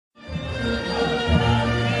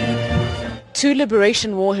Two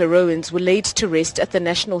Liberation War heroines were laid to rest at the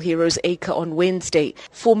National Heroes Acre on Wednesday.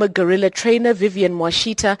 Former guerrilla trainer Vivian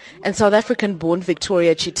Mwashita and South African-born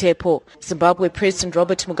Victoria Chitepo. Zimbabwe President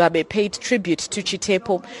Robert Mugabe paid tribute to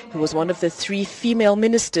Chitepo, who was one of the 3 female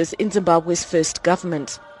ministers in Zimbabwe's first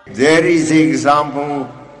government. There is the example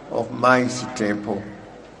of my Chitepo,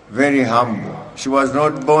 very humble. She was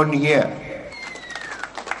not born here.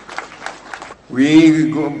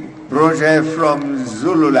 We brought her from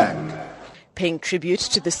Zululand. Paying tribute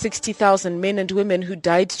to the 60,000 men and women who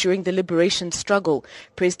died during the liberation struggle,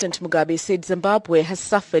 President Mugabe said Zimbabwe has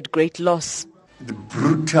suffered great loss. The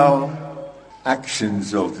brutal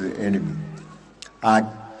actions of the enemy.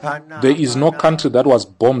 There is no country that was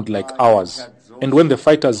bombed like ours. And when the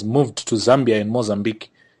fighters moved to Zambia and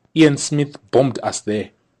Mozambique, Ian Smith bombed us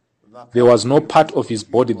there. There was no part of his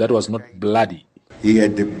body that was not bloody. He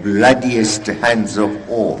had the bloodiest hands of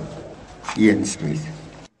all, Ian Smith.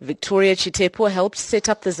 Victoria Chitepo helped set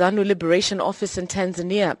up the ZANU Liberation Office in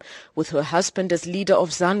Tanzania. With her husband as leader of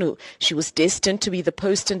ZANU, she was destined to be the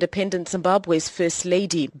post-independent Zimbabwe's first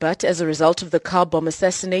lady. But as a result of the car bomb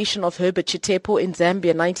assassination of Herbert Chitepo in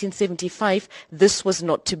Zambia in 1975, this was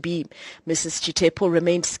not to be. Mrs. Chitepo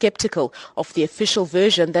remained skeptical of the official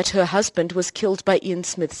version that her husband was killed by Ian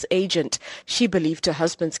Smith's agent. She believed her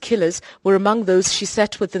husband's killers were among those she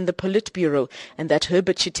sat with in the Politburo, and that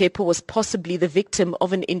Herbert Chitepo was possibly the victim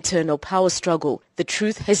of an internal power struggle. The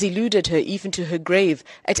truth has eluded her even to her grave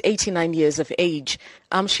at 89 years of age.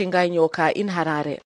 I'm Shingai Nyoka in Harare.